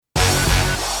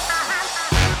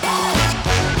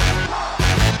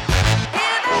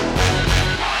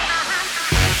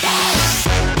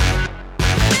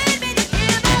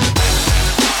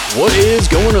is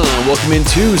going on? Welcome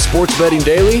into Sports Betting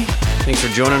Daily. Thanks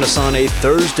for joining us on a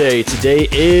Thursday. Today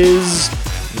is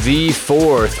the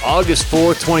 4th, August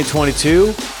 4th,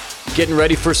 2022. Getting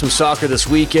ready for some soccer this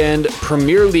weekend.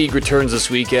 Premier League returns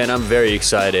this weekend. I'm very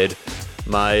excited.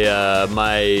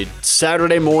 My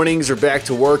Saturday mornings are back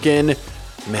to working.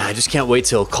 Man, I just can't wait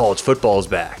till college football is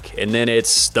back. And then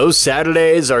those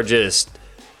Saturdays are just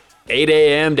 8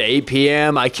 a.m. to 8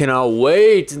 p.m. I cannot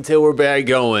wait until we're back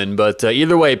going. But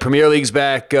either way, Premier League's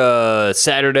back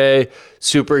Saturday.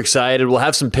 Super excited. We'll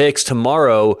have some picks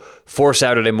tomorrow for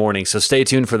Saturday morning, so stay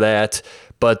tuned for that.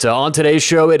 But on today's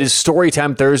show, it is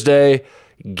Storytime Thursday.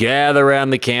 Gather around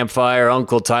the campfire.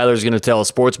 Uncle Tyler's going to tell a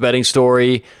sports betting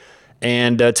story.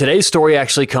 And today's story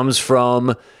actually comes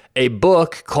from a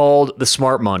book called The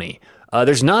Smart Money.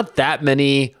 There's not that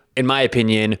many, in my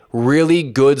opinion, really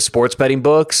good sports betting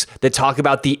books that talk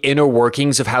about the inner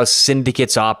workings of how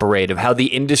syndicates operate, of how the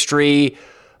industry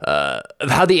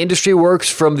works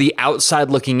from the outside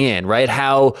looking in, right?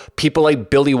 How people like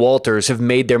Billy Walters have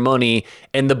made their money.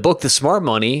 And the book, The Smart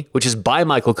Money, which is by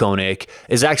Michael Koenig,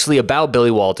 is actually about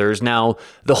Billy Walters. Now,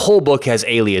 the whole book has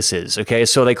aliases, okay?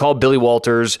 So they call Billy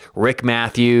Walters Rick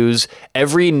Matthews.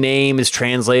 Every name is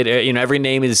translated, every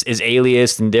name is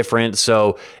aliased and different.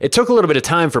 So it took a little bit of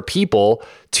time for people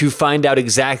to find out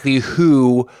exactly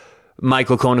who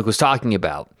Michael Koenig was talking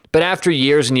about. But after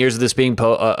years and years of this being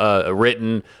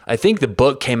written, I think the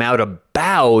book came out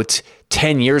about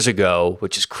 10 years ago,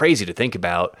 which is crazy to think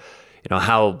about,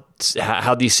 how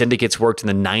these syndicates worked in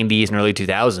the 90s and early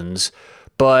 2000s.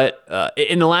 But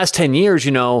in the last 10 years,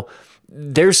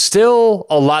 there's still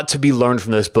a lot to be learned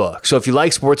from this book. So if you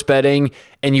like sports betting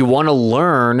and you want to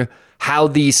learn how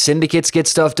these syndicates get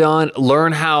stuff done,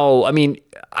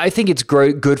 I think it's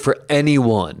good for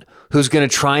anyone who's going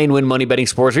to try and win money betting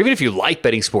sports, or even if you like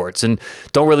betting sports and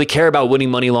don't really care about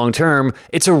winning money long term.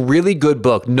 It's a really good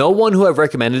book. No one who I've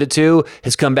recommended it to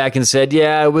has come back and said,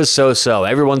 yeah, it was so-so.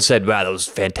 Everyone said, wow, that was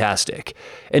fantastic.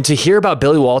 And to hear about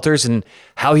Billy Walters and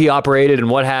how he operated and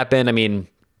what happened,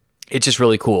 it's just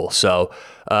really cool. So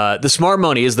The Smart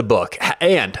Money is the book.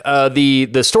 And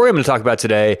the story I'm going to talk about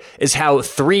today is how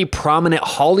 3 prominent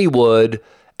Hollywood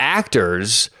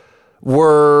actors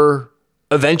were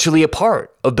eventually a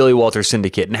part of Billy Walters'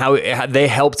 syndicate and how they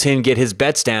helped him get his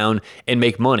bets down and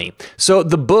make money. So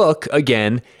the book,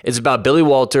 again, is about Billy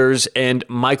Walters and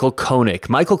Michael Koenig.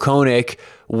 Michael Koenig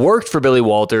worked for Billy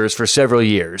Walters for several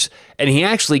years, and he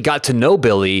actually got to know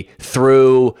Billy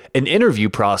through an interview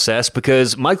process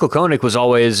because Michael Koenig was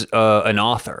always an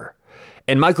author.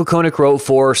 And Michael Koenig wrote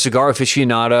for Cigar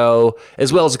Aficionado,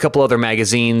 as well as a couple other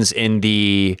magazines in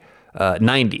the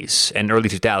 90s and early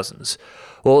 2000s.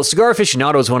 Well, Cigar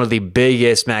Aficionado was one of the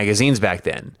biggest magazines back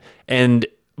then, and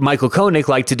Michael Koenig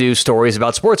liked to do stories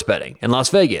about sports betting in Las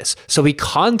Vegas. So he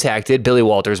contacted Billy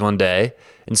Walters one day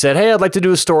and said, hey, I'd like to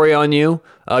do a story on you.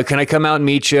 Can I come out and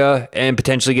meet you and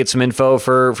potentially get some info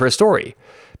for a story?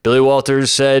 Billy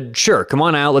Walters said, sure, come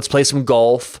on out, let's play some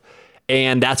golf.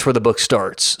 And that's where the book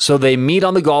starts. So they meet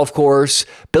on the golf course.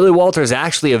 Billy Walters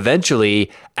actually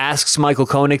eventually asks Michael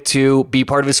Koenig to be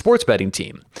part of his sports betting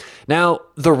team. Now,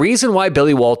 the reason why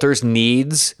Billy Walters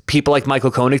needs people like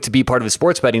Michael Koenig to be part of his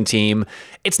sports betting team,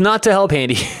 it's not to help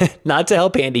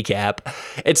handicap.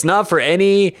 It's not for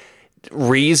any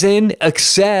reason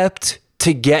except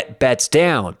to get bets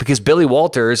down. Because Billy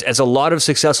Walters, as a lot of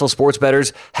successful sports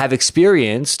bettors have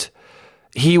experienced,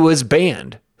 he was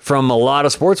banned from a lot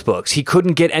of sports books. He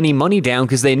couldn't get any money down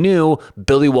because they knew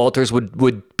Billy Walters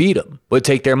would beat him, would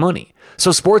take their money.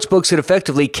 So sports books had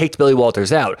effectively kicked Billy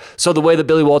Walters out. So the way that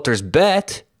Billy Walters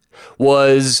bet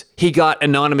was he got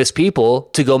anonymous people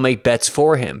to go make bets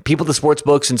for him. People the sports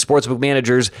books and sportsbook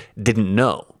managers didn't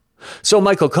know. So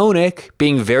Michael Koenig,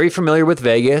 being very familiar with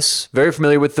Vegas, very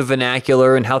familiar with the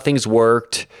vernacular and how things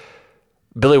worked,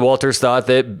 Billy Walters thought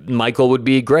that Michael would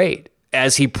be great,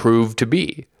 as he proved to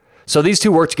be. So these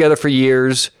two worked together for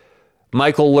years.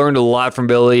 Michael learned a lot from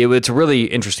Billy. It's a really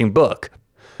interesting book.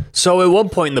 So at one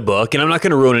point in the book, and I'm not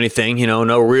going to ruin anything,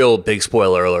 no real big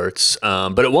spoiler alerts,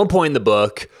 but at one point in the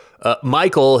book,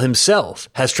 Michael himself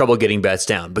has trouble getting bets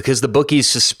down because the bookies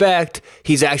suspect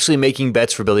he's actually making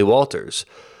bets for Billy Walters.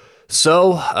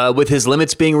 So with his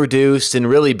limits being reduced and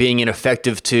really being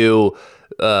ineffective to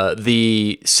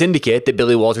the syndicate that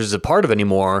Billy Walters is a part of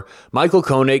anymore, Michael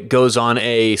Koenig goes on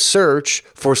a search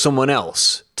for someone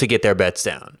else to get their bets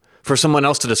down, for someone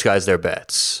else to disguise their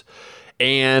bets.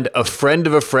 And a friend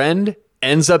of a friend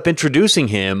ends up introducing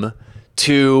him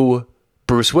to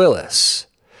Bruce Willis.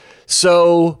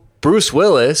 So Bruce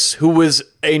Willis, who was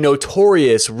a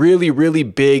notorious, really, really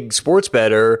big sports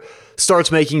bettor,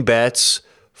 starts making bets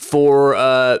for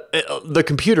the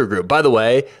Computer Group. By the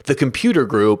way, the Computer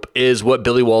Group is what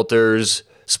Billy Walters'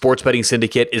 sports betting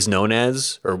syndicate is known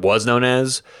as, or was known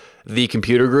as, the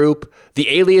Computer Group. The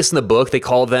alias in the book, they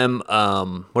call them,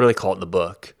 what do they call it in the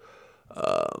book?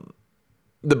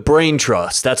 The Brain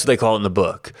Trust. That's what they call it in the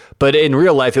book. But in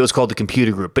real life, it was called the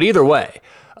Computer Group. But either way,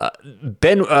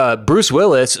 Bruce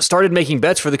Willis started making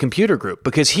bets for the Computer Group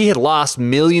because he had lost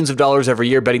millions of dollars every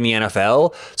year betting the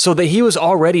NFL, so that he was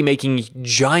already making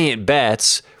giant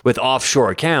bets with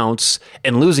offshore accounts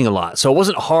and losing a lot. So it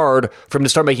wasn't hard for him to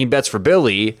start making bets for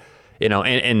Billy,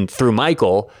 and through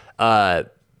Michael,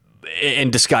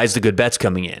 and disguise the good bets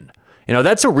coming in.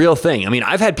 That's a real thing. I mean,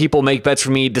 I've had people make bets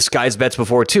for me, disguised bets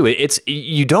before too. If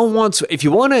you want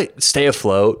to stay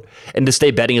afloat and to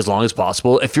stay betting as long as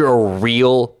possible, if you're a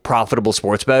real profitable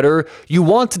sports bettor, you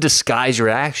want to disguise your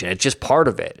action. It's just part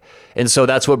of it. And so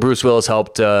that's what Bruce Willis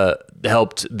helped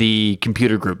the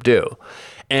Computer Group do.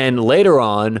 And later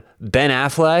on, Ben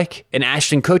Affleck and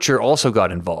Ashton Kutcher also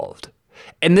got involved.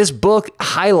 And this book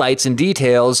highlights and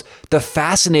details the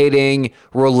fascinating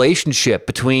relationship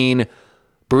between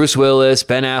Bruce Willis,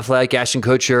 Ben Affleck, Ashton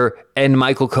Kutcher, and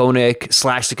Michael Koenig /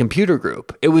 the Computer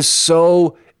Group. It was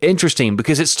so interesting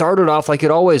because it started off like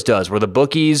it always does, where the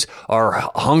bookies are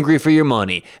hungry for your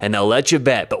money and they'll let you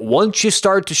bet. But once you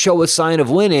start to show a sign of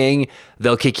winning,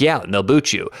 they'll kick you out and they'll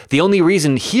boot you. The only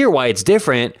reason here why it's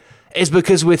different is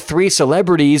because with 3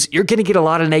 celebrities, you're going to get a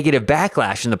lot of negative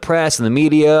backlash in the press and the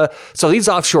media. So these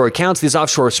offshore accounts, these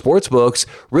offshore sports books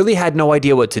really had no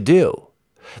idea what to do.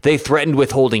 They threatened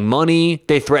withholding money.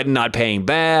 They threatened not paying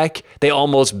back. They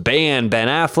almost banned Ben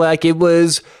Affleck. It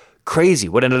was crazy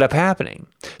what ended up happening.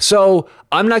 So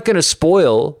I'm not going to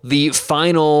spoil the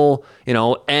final,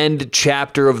 end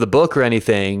chapter of the book or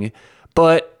anything,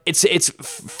 but it's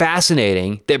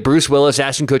fascinating that Bruce Willis,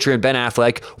 Ashton Kutcher, and Ben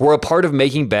Affleck were a part of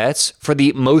making bets for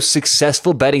the most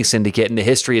successful betting syndicate in the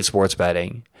history of sports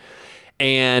betting.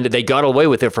 And they got away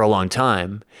with it for a long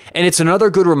time. And it's another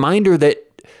good reminder that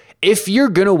if you're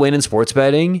going to win in sports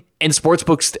betting and sports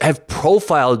books have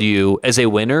profiled you as a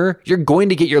winner, you're going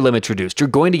to get your limits reduced. You're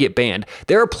going to get banned.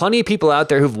 There are plenty of people out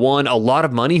there who've won a lot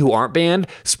of money who aren't banned.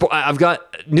 I've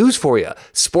got news for you.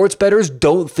 Sports bettors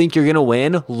don't think you're going to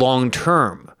win long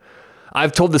term.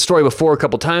 I've told this story before a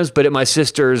couple times, but at my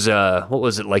sister's,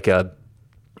 like a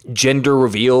gender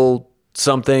reveal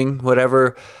something,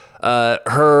 whatever,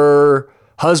 her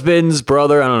husband's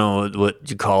brother, I don't know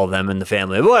what you call them in the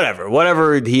family,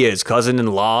 whatever he is,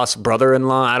 cousin-in-law,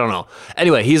 brother-in-law, I don't know.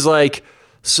 Anyway, he's like,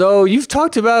 so you've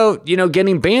talked about,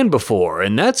 getting banned before,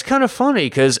 and that's kind of funny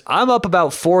because I'm up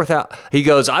about 4,000. He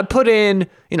goes, I put in,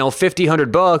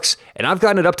 $1,500 and I've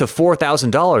gotten it up to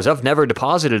 $4,000. I've never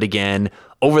deposited again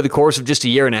over the course of just a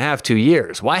year and a half, 2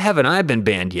 years. Why haven't I been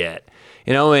banned yet?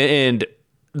 And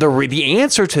the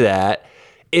answer to that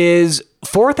is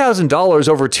 $4,000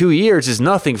 over 2 years is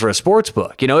nothing for a sports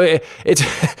book. It's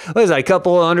what is that, a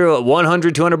couple hundred,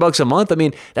 $100, $200 a month? I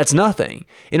mean, that's nothing.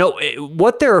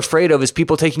 What they're afraid of is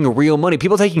people taking real money,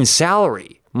 people taking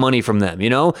salary money from them.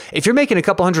 If you're making a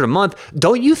couple hundred a month,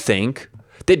 don't you think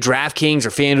that DraftKings or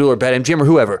FanDuel or BetMGM or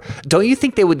whoever, don't you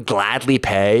think they would gladly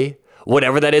pay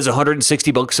whatever that is,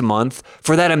 $160 a month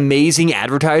for that amazing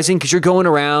advertising? Because you're going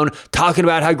around talking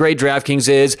about how great DraftKings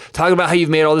is, talking about how you've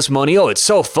made all this money. Oh, it's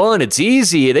so fun. It's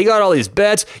easy. They got all these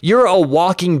bets. You're a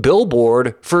walking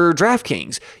billboard for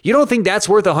DraftKings. You don't think that's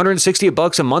worth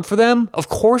 $160 a month for them? Of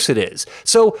course it is.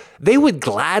 So they would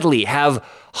gladly have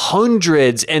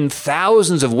hundreds and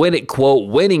thousands of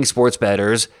winning sports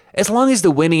bettors as long as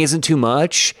the winning isn't too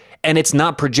much and it's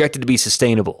not projected to be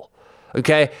sustainable.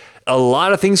 Okay? A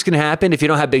lot of things can happen if you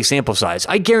don't have big sample size.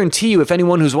 I guarantee you, if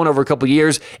anyone who's won over a couple of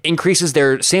years increases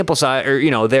their sample size,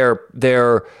 or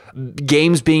their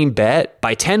games being bet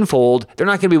by tenfold, they're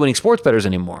not going to be winning sports bettors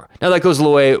anymore. Now that goes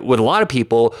away with a lot of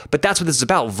people, but that's what this is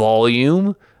about: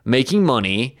 volume, making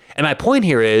money. And my point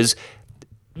here is,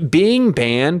 being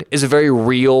banned is a very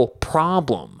real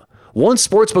problem. Once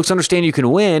sportsbooks understand you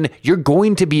can win, you're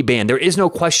going to be banned. There is no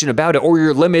question about it, or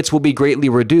your limits will be greatly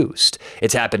reduced.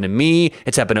 It's happened to me.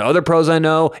 It's happened to other pros I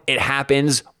know. It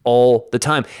happens all the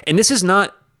time. And this is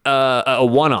not a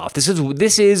one-off. This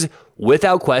is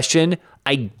without question,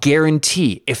 I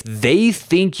guarantee, if they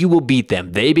think you will beat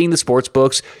them, they being the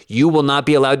sportsbooks, you will not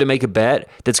be allowed to make a bet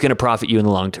that's going to profit you in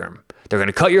the long term. They're going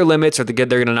to cut your limits, or they're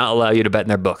going to not allow you to bet in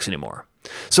their books anymore.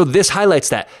 So this highlights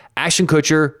that. Ashton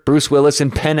Kutcher, Bruce Willis,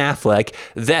 and Ben Affleck,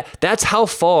 that's how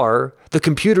far the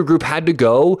Computer Group had to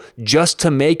go just to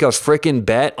make a freaking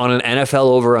bet on an NFL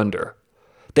over-under.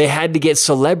 They had to get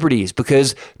celebrities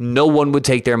because no one would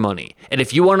take their money. And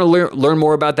if you want to learn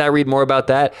more about that, read more about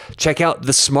that, check out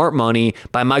The Smart Money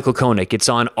by Michael Koenig. It's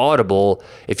on Audible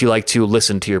if you like to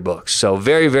listen to your books. So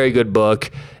very, very good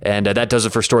book. And that does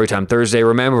it for Storytime Thursday.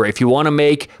 Remember, if you want to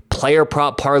make player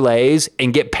prop parlays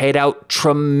and get paid out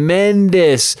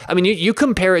tremendous, I mean, you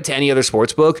compare it to any other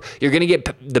sports book, you're going to get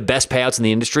the best payouts in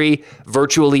the industry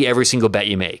virtually every single bet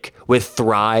you make with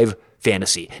Thrive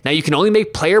Fantasy. Now, you can only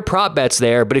make player prop bets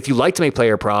there, but if you like to make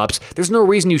player props, there's no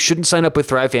reason you shouldn't sign up with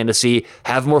Thrive Fantasy,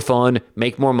 have more fun,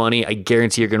 make more money. I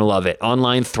guarantee you're going to love it.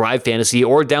 Online Thrive Fantasy,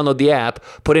 or download the app,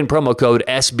 put in promo code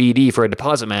SBD for a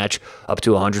deposit match up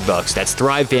to $100. That's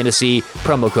Thrive Fantasy,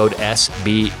 promo code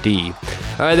SBD.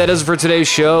 All right, that does it for today's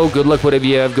show. Good luck whatever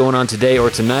you have going on today or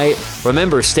tonight.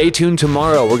 Remember, stay tuned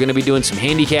tomorrow. We're going to be doing some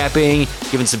handicapping,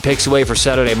 giving some picks away for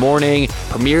Saturday morning.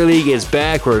 Premier League is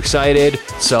back. We're excited.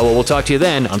 So we'll talk to you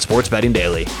then on Sports Betting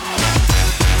Daily.